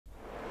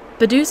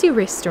Khabazi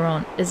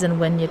restaurant is in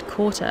Wynyard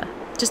Quarter,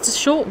 just a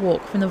short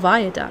walk from the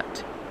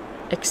viaduct,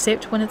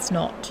 except when it's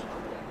not.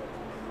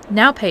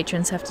 Now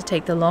patrons have to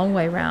take the long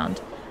way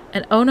round,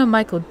 and owner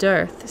Michael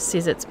Dirth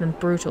says it's been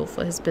brutal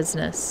for his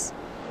business.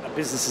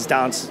 Business is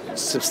down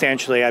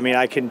substantially. I mean,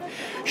 I can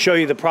show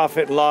you the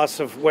profit and loss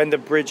of when the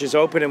bridge is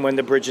open and when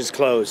the bridge is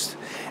closed.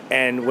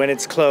 And when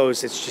it's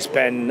closed, it's just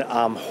been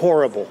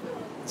horrible.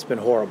 It's been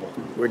horrible.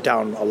 We're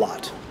down a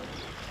lot.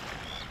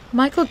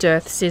 Michael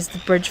Dirth says the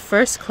bridge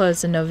first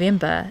closed in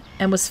November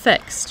and was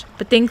fixed,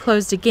 but then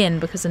closed again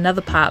because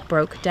another part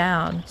broke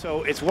down.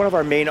 So it's one of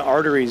our main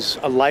arteries,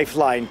 a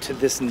lifeline to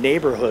this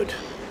neighborhood,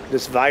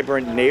 this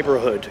vibrant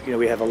neighborhood. You know,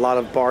 we have a lot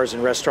of bars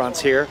and restaurants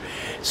here,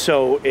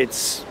 so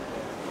it's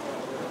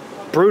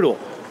brutal.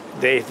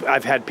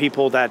 I've had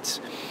people that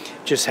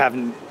just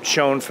haven't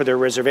shown for their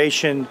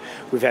reservation.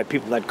 We've had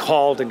people that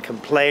called and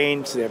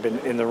complained. They've been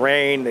in the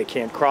rain, they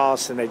can't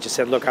cross, and they just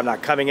said, look, I'm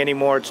not coming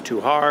anymore, it's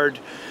too hard.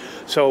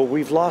 So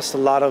we've lost a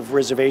lot of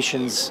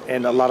reservations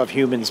and a lot of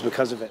humans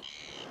because of it.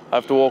 I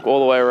have to walk all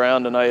the way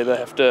around, and I either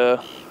have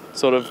to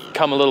sort of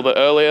come a little bit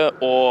earlier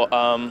or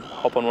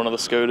hop on one of the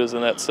scooters,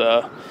 and that's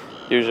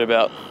usually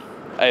about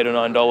 $8 or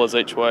 $9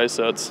 each way,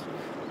 so it's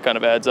kind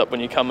of adds up when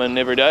you come in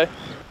every day.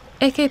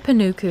 Eke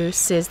Panuku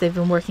says they've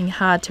been working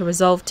hard to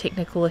resolve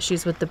technical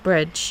issues with the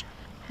bridge.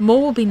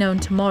 More will be known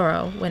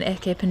tomorrow when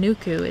Eke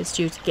Panuku is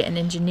due to get an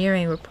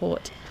engineering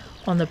report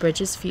on the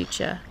bridge's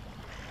future.